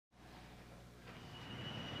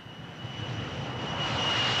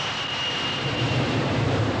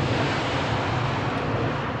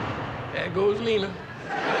goes Lena.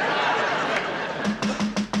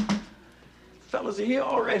 Fellas are here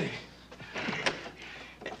already.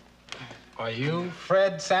 Are you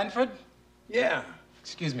Fred Sanford? Yeah.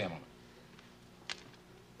 Excuse me a moment.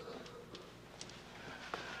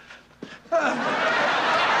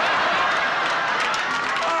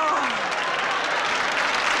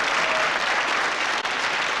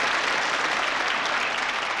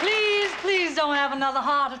 Please don't have another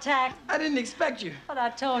heart attack. I didn't expect you. But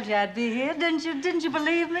I told you I'd be here, didn't you? Didn't you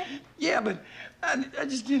believe me? Yeah, but I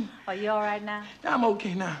just didn't. Are you all right now? I'm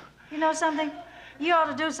okay now. You know something? You ought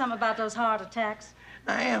to do something about those heart attacks.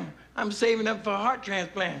 I am. I'm saving up for a heart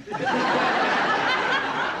transplant. And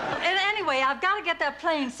anyway, I've got to get that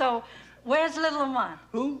plane, so where's little Lamont?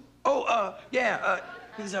 Who? Oh, yeah,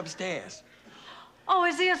 he's upstairs. Oh,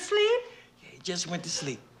 is he asleep? Yeah, he just went to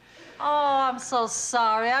sleep. Oh, I'm so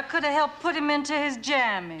sorry. I could have helped put him into his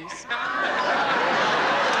jammies.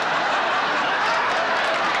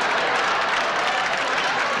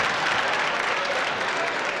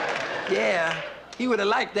 Yeah, he would have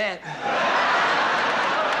liked that.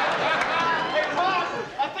 Hey, Pop,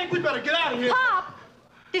 I think we better get out of here. Pop?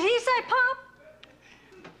 Did he say Pop?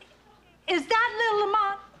 Is that little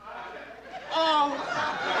Lamont? Oh.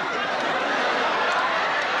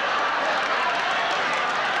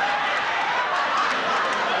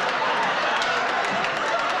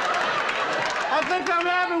 I think I'm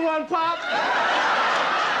having one, Pop.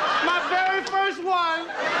 My very first one.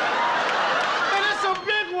 And it's a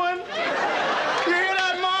big one. You hear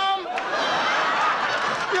that, Mom?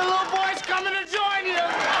 Your little boy's coming to join you.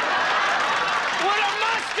 With a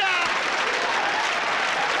mustache.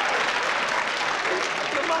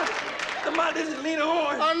 Lamont, this is Lena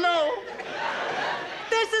Horne. I know.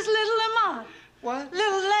 This is little Lamont. What?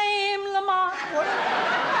 Little lame Lamont.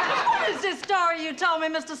 What is this story you told me,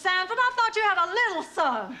 Mr. Sanford? I thought you had a little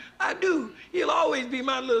son. I do. He'll always be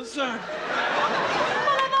my little son.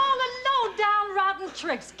 Well, of all the low-down, rotten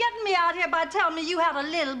tricks, getting me out here by telling me you had a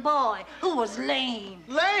little boy who was lame.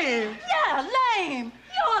 Lame? Yeah, lame.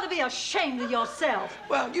 You ought to be ashamed of yourself.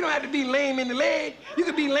 Well, you don't have to be lame in the leg. You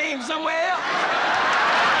could be lame somewhere else.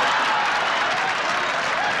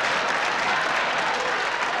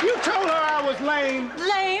 You told her I was lame.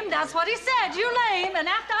 Lame, that's what he said. You lame. And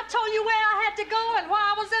after I told you where I had to go and why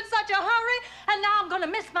I was in such a hurry, and now I'm going to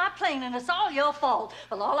miss my plane, and it's all your fault.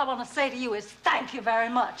 Well, all I want to say to you is thank you very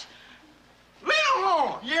much. Lena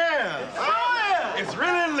Horne! Yeah. Oh, yeah. It's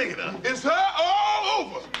really Lena. It's her all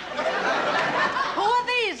over. Who are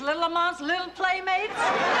these, little Lamont's little playmates?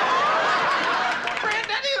 Man,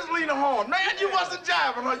 that is Lena Horne. Man, you wasn't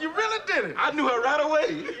jiving her. You really did it. I knew her right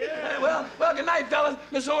away. Yeah, well, good night, fellas.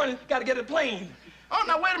 Miss Horne got to get a plane. Oh,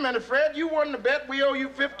 now, wait a minute, Fred. You won the bet. We owe you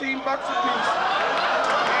 $15 apiece. Hey,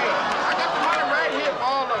 I got the money right here for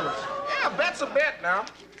all of us. Yeah, bet's a bet now.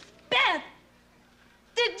 Bet?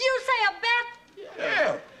 Did you say a bet?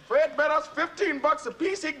 Yeah. Fred bet us $15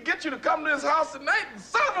 apiece. He can get you to come to his house tonight, and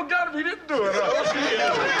son of a gun if he didn't do it.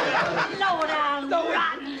 Low down,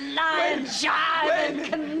 rotten, lying, jiving,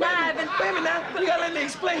 conniving. Wait a minute now. You gotta let me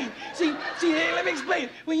explain. See, hey, let me explain.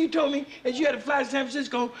 When you told me that you had to fly to San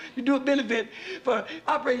Francisco to do a benefit for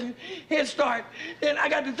Operation Head Start, then I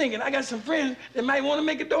got to thinking, I got some friends that might want to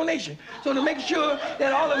make a donation. So to make sure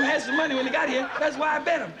that all of them had some money when they got here, that's why I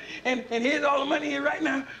bet them. And here's all the money here right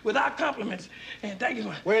now with our compliments. And thank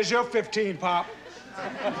you. Where's your 15, Pop?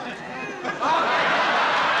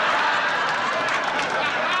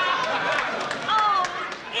 Oh,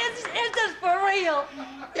 is this for real?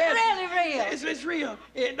 Yes. Really real? It's real.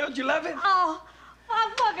 Yeah, don't you love it? Oh,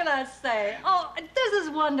 what can I say? Oh, this is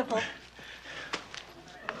wonderful.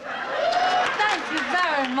 Thank you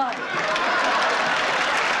very much.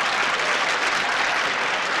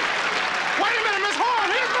 Wait a minute, Miss Horne.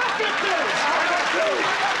 Here's my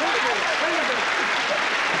 15.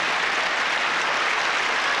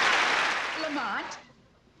 Lamont,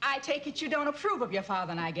 I take it you don't approve of your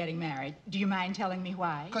father and I getting married. Do you mind telling me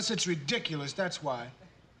why? Because it's ridiculous, that's why.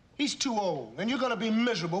 He's too old, and you're gonna be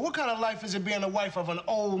miserable. What kind of life is it being the wife of an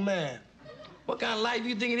old man? What kind of life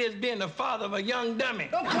you think it is being the father of a young dummy?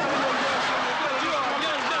 Don't call me no young dummy. You are a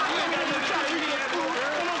young dummy. You ain't got nothing to try to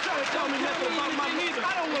Don't try to tell me nothing about my neither.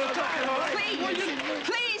 I don't want to talk to her.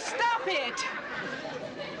 Please stop it.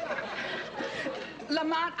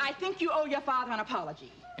 Lamont, I think you owe your father an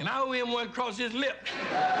apology. And I owe him one across his lip.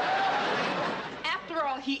 After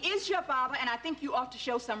all, he is your father, and I think you ought to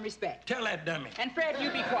show some respect. Tell that dummy. And Fred, you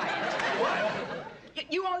be quiet. What?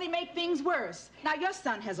 You only make things worse. Now, your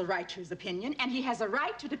son has a right to his opinion, and he has a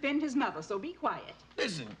right to defend his mother, so be quiet.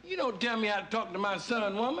 Listen, you don't tell me how to talk to my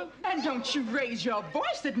son, woman. And don't you raise your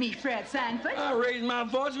voice at me, Fred Sanford. I'll raise my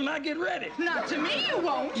voice when I get ready. Not to me, you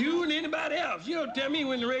won't. You and anybody else. You don't tell me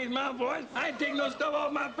when to raise my voice. I ain't taking no stuff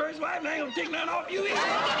off my first wife, and I ain't gonna take none off you either.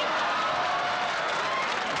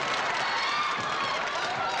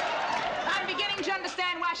 I'm beginning to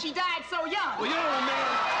understand why she died so young. Well, you know,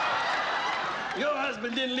 man, your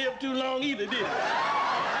husband didn't live too long either, did he?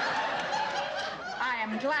 I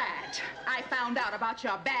am glad I found out about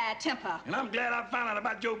your bad temper. And I'm glad I found out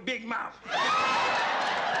about your big mouth.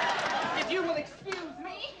 If you will excuse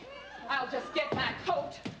me, I'll just get my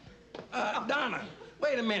coat. Donna,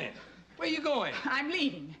 wait a minute. Where you going? I'm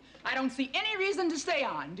leaving. I don't see any reason to stay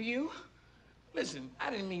on, do you? Listen, I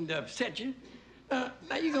didn't mean to upset you. Now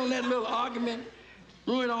you gonna let a little argument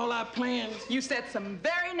ruin all our plans? You said some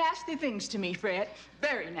very nasty things to me, Fred.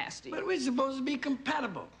 Very nasty. But we're supposed to be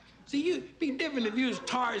compatible. See, you'd be different if you was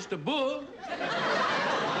Taurus the bull.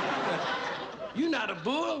 You're not a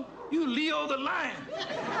bull. You Leo the lion.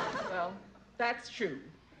 Well, that's true.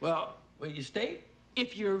 Well, will you stay?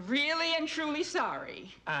 If you're really and truly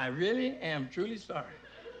sorry. I really am truly sorry.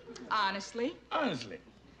 Honestly? Honestly.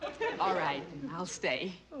 All right, I'll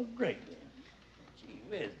stay. Oh, great. Gee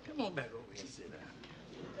whiz, come on back over here and sit down.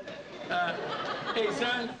 Hey,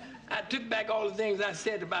 son, I took back all the things I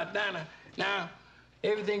said about Dinah. Now,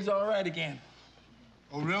 everything's all right again.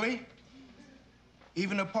 Oh, really?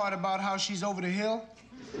 Even the part about how she's over the hill?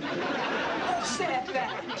 Who said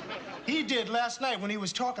that? He did last night when he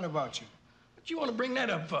was talking about you. What you want to bring that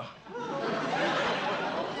up for?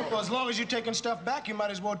 Well, as long as you're taking stuff back, you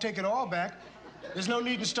might as well take it all back. There's no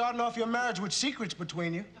need in starting off your marriage with secrets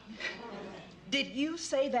between you. Did you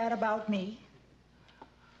say that about me?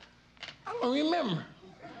 I don't remember.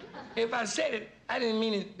 If I said it, I didn't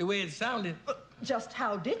mean it the way it sounded. Just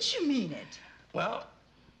how did you mean it? Well,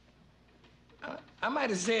 I might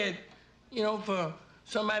have said, you know, for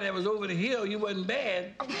somebody that was over the hill, you wasn't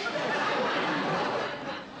bad.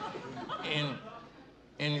 And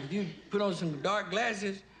if you put on some dark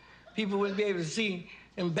glasses, people wouldn't be able to see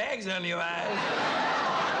them bags under your eyes.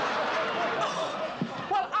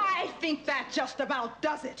 Well, I think that just about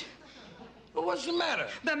does it. Well, what's the matter?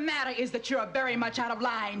 The matter is that you're very much out of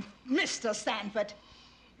line, Mr. Sanford.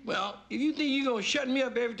 Well, if you think you're gonna shut me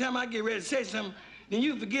up every time I get ready to say something, then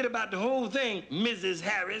you forget about the whole thing, Mrs.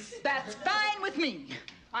 Harris. That's fine with me.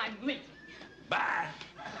 I'm leaving. Bye.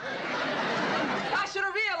 I should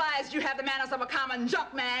have realized you have the manners of a common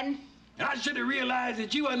junk man. And I should have realized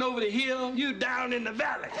that you wasn't over the hill, you down in the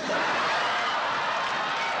valley.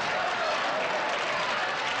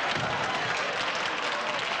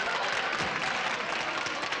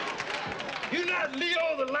 You're not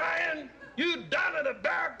Leo the lion, you down in the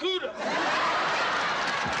Barracuda.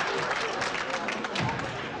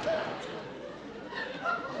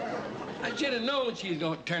 I should have known she was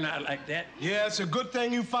gonna turn out like that. Yeah, it's a good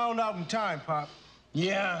thing you found out in time, Pop.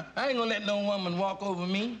 Yeah, I ain't gonna let no woman walk over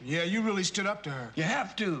me. Yeah, you really stood up to her. You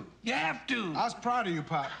have to. You have to. I was proud of you,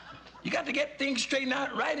 Pop. You got to get things straightened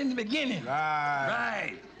out right in the beginning.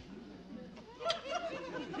 Right. Right.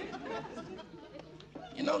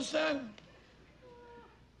 You know, son,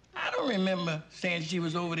 I don't remember saying she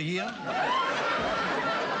was over the hill.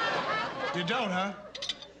 You don't, huh?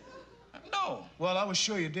 No. Well, I was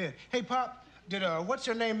sure you did. Hey, Pop, did, what's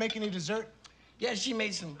her name make any dessert? Yeah, she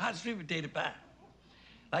made some hot sweet potato pie,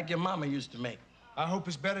 like your mama used to make. I hope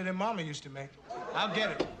it's better than Mama used to make. I'll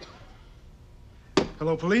get it.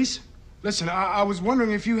 Hello, police? Listen, I was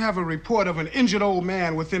wondering if you have a report of an injured old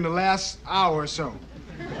man within the last hour or so.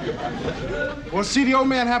 Well, see, the old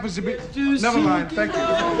man happens to be... Never mind, thank you.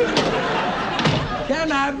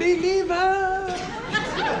 Can I believe her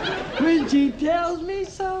when she tells me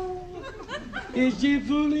so? Is she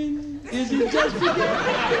fooling? Is she just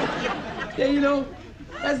forgetting? Yeah, you know,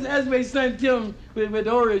 that's the way son Tim with the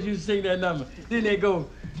Oreos used to sing that number. Then they go,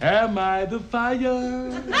 am I the fire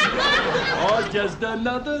or just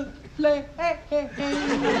another flame? I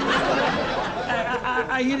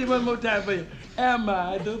hit it one more time for you. Am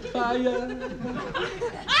I the fire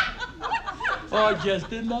or just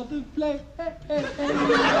another flame?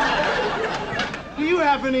 Do you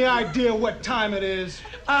have any idea what time it is?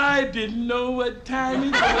 I didn't know what time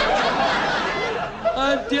it was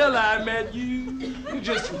until I met you. You're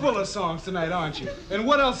just full of songs tonight, aren't you? And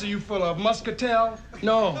what else are you full of? Muscatel?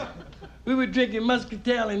 No, we were drinking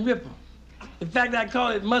Muscatel and Ripple. In fact, I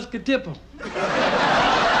call it Muscatipple.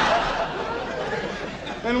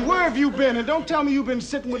 And where have you been? And don't tell me you've been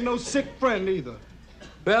sitting with no sick friend either.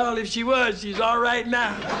 Well, if she was, she's all right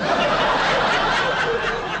now.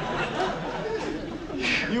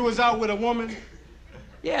 you was out with a woman?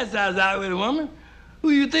 Yes, I was out with a woman. Who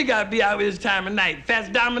you think I'd be out with this time of night? Fats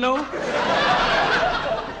Domino?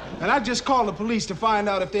 And I just called the police to find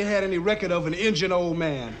out if they had any record of an injured old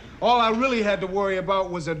man. All I really had to worry about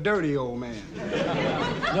was a dirty old man.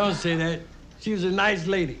 Don't say that. She was a nice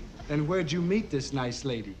lady. And where'd you meet this nice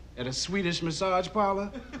lady? At a Swedish massage parlor?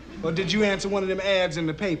 Or did you answer one of them ads in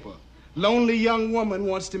the paper? Lonely young woman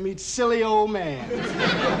wants to meet silly old man.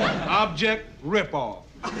 Object, ripoff.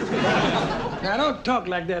 Now, don't talk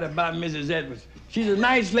like that about Mrs. Edwards. She's a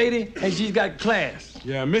nice lady, and she's got class.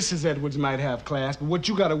 Yeah, Mrs. Edwards might have class, but what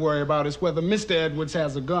you gotta worry about is whether Mr. Edwards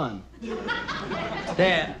has a gun.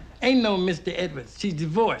 Dad, ain't no Mr. Edwards. She's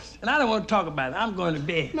divorced, and I don't want to talk about it. I'm going to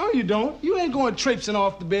bed. No, you don't. You ain't going traipsing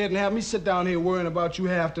off the bed and have me sit down here worrying about you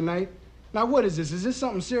half the night. Now, what is this? Is this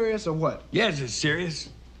something serious or what? Yes, it's serious.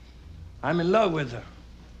 I'm in love with her.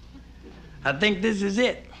 I think this is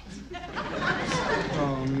it.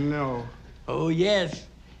 Oh, no. Oh, yes.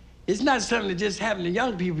 It's not something that just happens to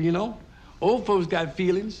young people, you know. Old folks got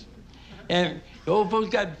feelings, and old folks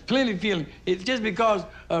got plenty of feelings. It's just because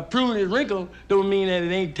a prune is wrinkled don't mean that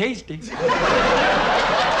it ain't tasty.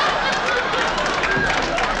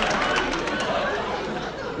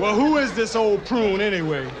 Well, who is this old prune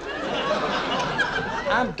anyway?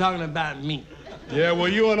 I'm talking about me. Yeah, well,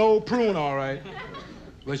 you're an old prune, all right.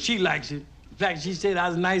 Well, she likes it. In fact, she said I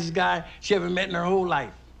was the nicest guy she ever met in her whole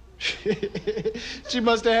life. She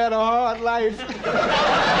must have had a hard life. Oh,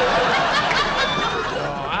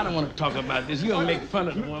 I don't want to talk about this. You're going to make fun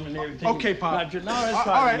of the woman and everything. Okay, Pop. No, that's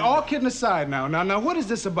all right, all kidding aside now. Now, what is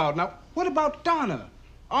this about? Now, what about Donna?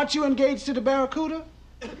 Aren't you engaged to the Barracuda?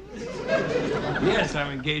 Yes,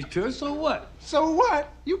 I'm engaged to her. So what? So what?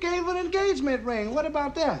 You gave her an engagement ring. What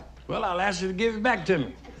about that? Well, I'll ask her to give it back to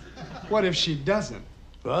me. What if she doesn't?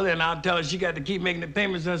 Well, then I'll tell her she got to keep making the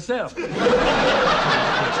payments herself. Shut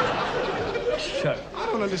up. I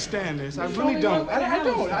don't understand this. I really don't.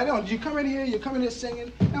 I don't. You come in here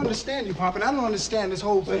singing. I don't understand you, Pop, and I don't understand this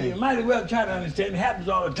whole Well, you thing. might as well try to understand. It happens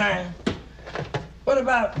all the time. What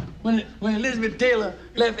about when Elizabeth Taylor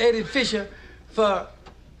left Eddie Fisher for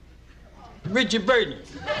Richard Burton?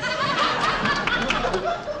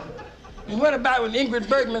 And what about when Ingrid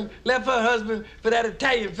Bergman left her husband for that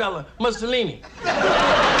Italian fella, Mussolini?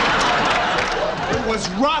 It was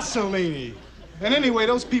Rossellini. And anyway,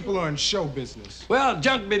 those people are in show business. Well,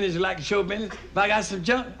 junk business is like show business. If I got some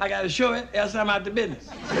junk, I got to show it, else I'm out the business.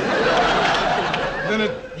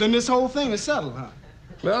 Then this whole thing is settled, huh?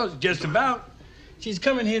 Well, it's just about. She's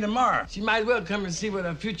coming here tomorrow. She might as well come and see what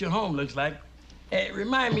her future home looks like. And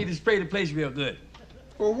remind me to spray the place real good.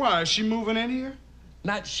 Well, why? Is she moving in here?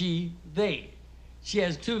 Not she, they. She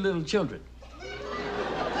has 2 little children.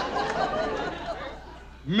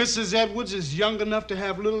 Mrs. Edwards is young enough to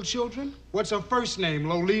have little children? What's her first name,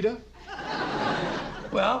 Lolita?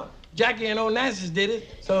 Well, Jackie and Onassis did it,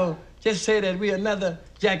 so just say that we're another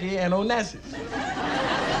Jackie and Onassis.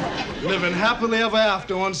 Living happily ever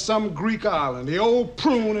after on some Greek island. The old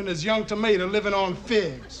prune and his young tomato living on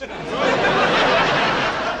figs.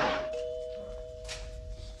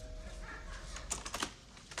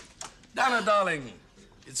 Donna, darling,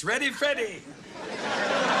 it's ready, Freddy.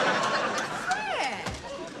 Fred,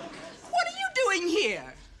 what are you doing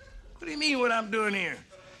here? What do you mean what I'm doing here?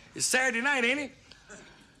 It's Saturday night, ain't it?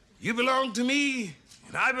 You belong to me,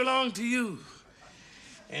 and I belong to you.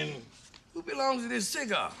 And who belongs to this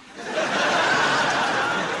cigar?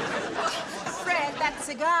 Fred, that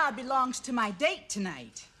cigar belongs to my date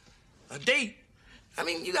tonight. A date? I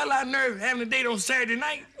mean, you got a lot of nerve having a date on Saturday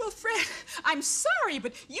night. Well, Fred, I'm sorry,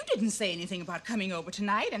 but you didn't say anything about coming over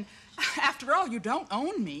tonight, and after all, you don't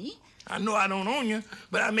own me. I know I don't own you,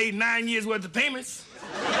 but I made 9 years worth of payments.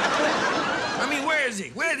 I mean, where is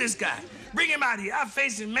he? Where's this guy? Bring him out here. I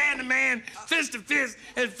face him man to man, fist to fist,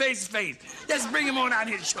 and face to face. Just bring him on out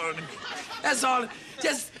here to show him to me. That's all.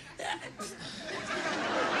 Just...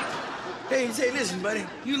 Hey, say, listen, buddy.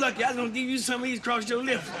 You lucky. I was gonna give you some of these across your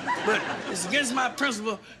lips, but it's against my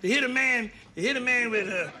principle to hit a man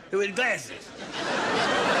with glasses.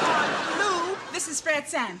 Lou, this is Fred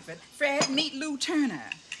Sanford. Fred, meet Lou Turner.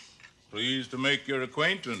 Pleased to make your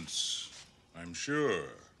acquaintance, I'm sure.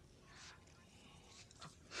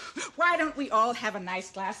 Why don't we all have a nice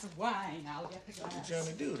glass of wine? I'll get the glass. What you trying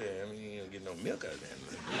to do there? I mean, you don't get no milk out of that.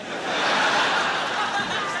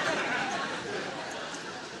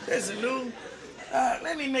 Listen, Lou,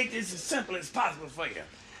 let me make this as simple as possible for you.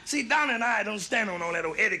 See, Donna and I don't stand on all that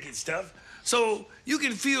old etiquette stuff, so you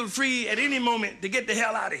can feel free at any moment to get the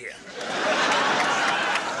hell out of here.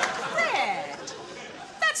 Fred,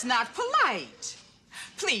 that's not polite.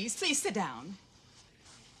 Please sit down.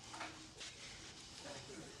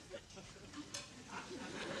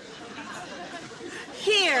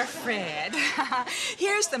 Here, Fred.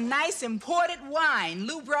 Here's some nice imported wine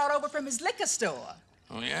Lou brought over from his liquor store.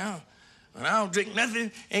 Oh, yeah? Well, I don't drink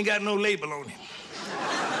nothing, ain't got no label on it.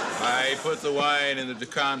 I put the wine in the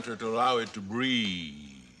decanter to allow it to breathe.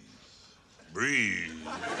 Breathe.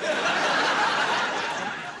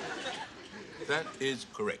 That is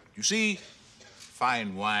correct. You see,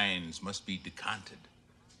 fine wines must be decanted.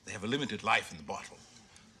 They have a limited life in the bottle.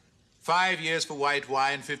 5 years for white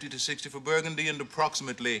wine, 50 to 60 for Burgundy, and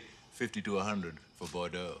approximately 50 to 100 for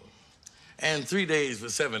Bordeaux. And 3 days for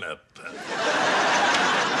 7-Up.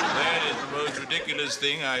 That is the most ridiculous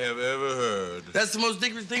thing I have ever heard. That's the most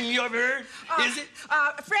ridiculous thing you ever heard? Is it?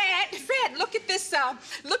 Fred, look at this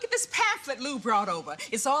pamphlet Lou brought over.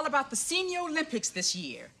 It's all about the Senior Olympics this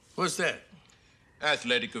year. What's that?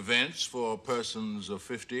 Athletic events for persons of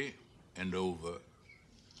 50 and over.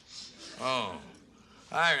 Oh,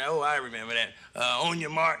 I remember that. On your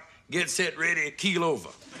mark, get set, ready, keel over.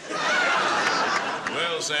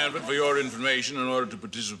 Well, Sanford, for your information, in order to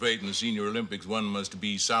participate in the Senior Olympics, one must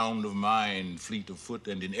be sound of mind, fleet of foot,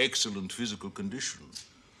 and in excellent physical condition.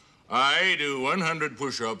 I do 100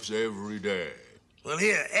 push-ups every day. Well,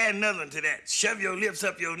 here, add another one to that. Shove your lips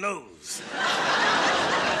up your nose.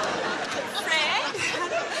 Fred,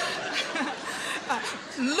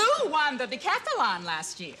 Lou won the decathlon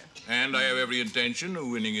last year. And I have every intention of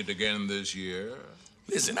winning it again this year.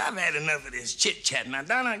 Listen, I've had enough of this chit-chat. Now,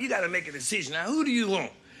 Donna, you gotta make a decision. Now, who do you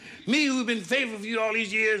want? Me, who's been faithful for you all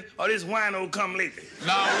these years, or this wino come lately?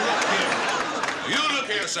 Now, look here. You look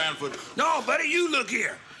here, Sanford. No, buddy, you look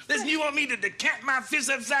here. Listen, you want me to decant my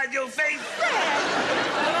fist upside your face?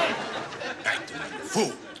 Acting like a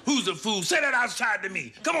fool. Who's a fool? Say that outside to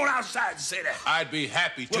me. Come on outside and say that. I'd be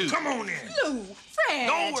happy to. Well, come on in. Lou, Fred.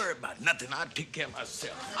 Don't worry about nothing. I'll take care of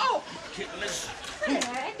myself. Oh, Listen.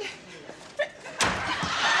 Fred.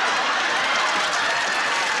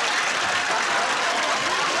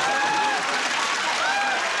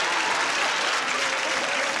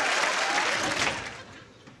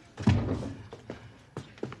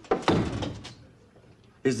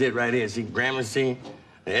 This is it right here. See, Gramercy,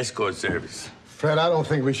 the escort service. Fred, I don't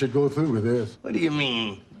think we should go through with this. What do you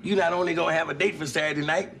mean? You not only gonna have a date for Saturday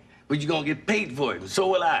night, but you're gonna get paid for it, and so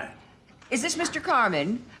will I. Is this Mr.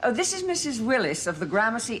 Carmen? Oh, this is Mrs. Willis of the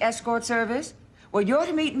Gramercy Escort Service. Well, you're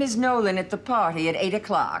to meet Ms. Nolan at the party at 8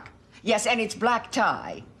 o'clock. Yes, and it's black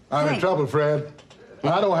tie. I'm in trouble, Fred.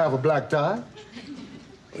 I don't have a black tie.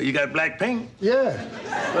 Well, you got black paint? Yeah.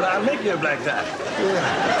 Well, I'll make you a black tie.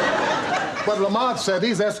 Yeah. But Lamont said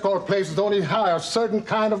these escort places only hire a certain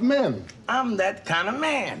kind of men. I'm that kind of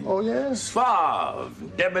man. Oh, yes? Suave,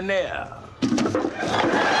 debonair.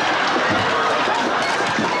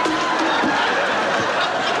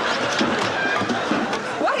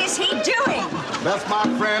 What is he doing? That's my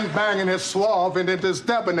friend banging his suave into this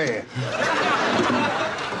debonair.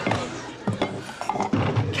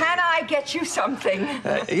 Can I get you something?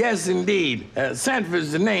 Yes, indeed.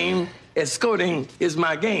 Sanford's the name. Escorting is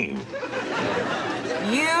my game.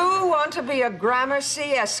 You want to be a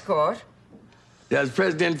Gramercy escort? Does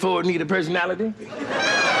President Ford need a personality?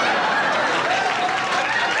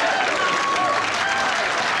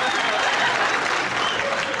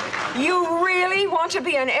 You really want to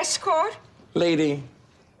be an escort? Lady,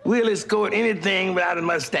 we'll escort anything without a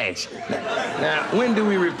mustache. Now, when do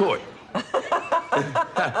we report?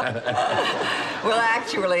 Well,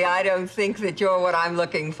 actually, I don't think that you're what I'm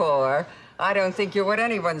looking for. I don't think you're what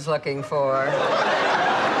anyone's looking for.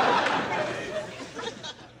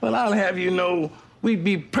 Well, I'll have you know we'd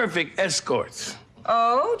be perfect escorts.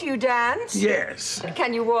 Oh, do you dance? Yes.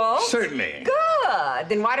 Can you waltz? Certainly. Good.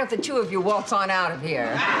 Then why don't the two of you waltz on out of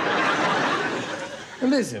here?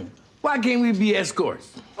 Listen, why can't we be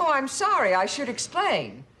escorts? Oh, I'm sorry. I should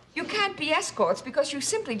explain. You can't be escorts because you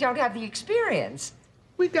simply don't have the experience.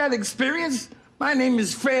 We got experience. My name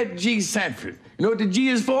is Fred G. Sanford. You know what the G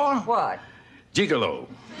is for? What? Gigolo.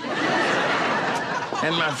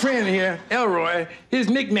 And my friend here, Elroy, his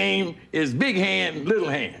nickname is Big Hand, Little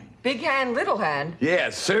Hand. Big Hand, Little Hand?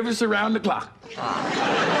 Yes, service around the clock.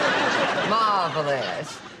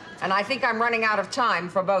 Marvelous. And I think I'm running out of time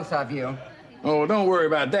for both of you. Oh, don't worry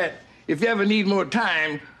about that. If you ever need more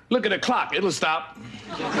time, look at the clock. It'll stop.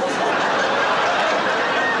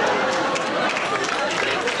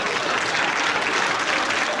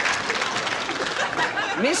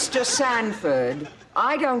 Mr. Sanford,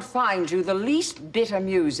 I don't find you the least bit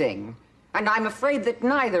amusing. And I'm afraid that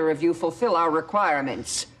neither of you fulfill our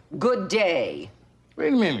requirements. Good day.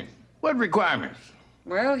 Wait a minute. What requirements?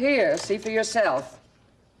 Well, here, see for yourself.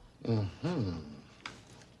 Mm-hmm.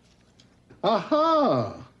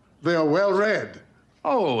 Aha! They're well read.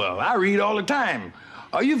 Oh, well, I read all the time.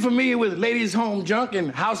 Are you familiar with ladies' home junk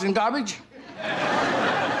and house and garbage?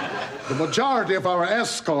 The majority of our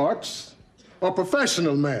escorts are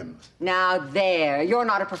professional men. Now there, you're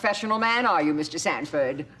not a professional man, are you, Mr.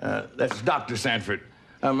 Sanford? That's Dr. Sanford.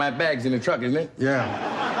 My bag's in the truck, isn't it?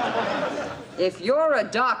 Yeah. If you're a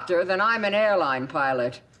doctor, then I'm an airline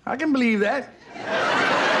pilot. I can believe that.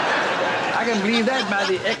 I can believe that by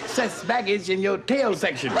the excess baggage in your tail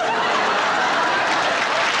section.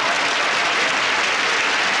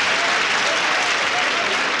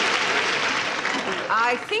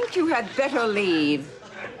 I think you had better leave.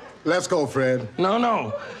 Let's go, Fred. No,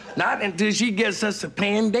 not until she gets us a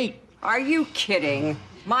paying date. Are you kidding?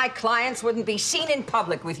 My clients wouldn't be seen in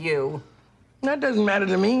public with you. That doesn't matter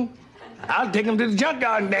to me. I'll take them to the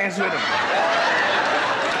junkyard and dance with them.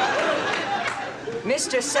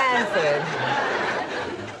 Mr. Sanford,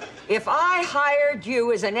 if I hired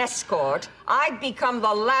you as an escort, I'd become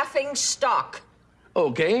the laughing stock.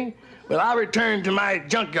 Okay. Well, I'll return to my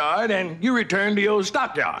junkyard and you return to your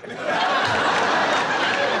stockyard.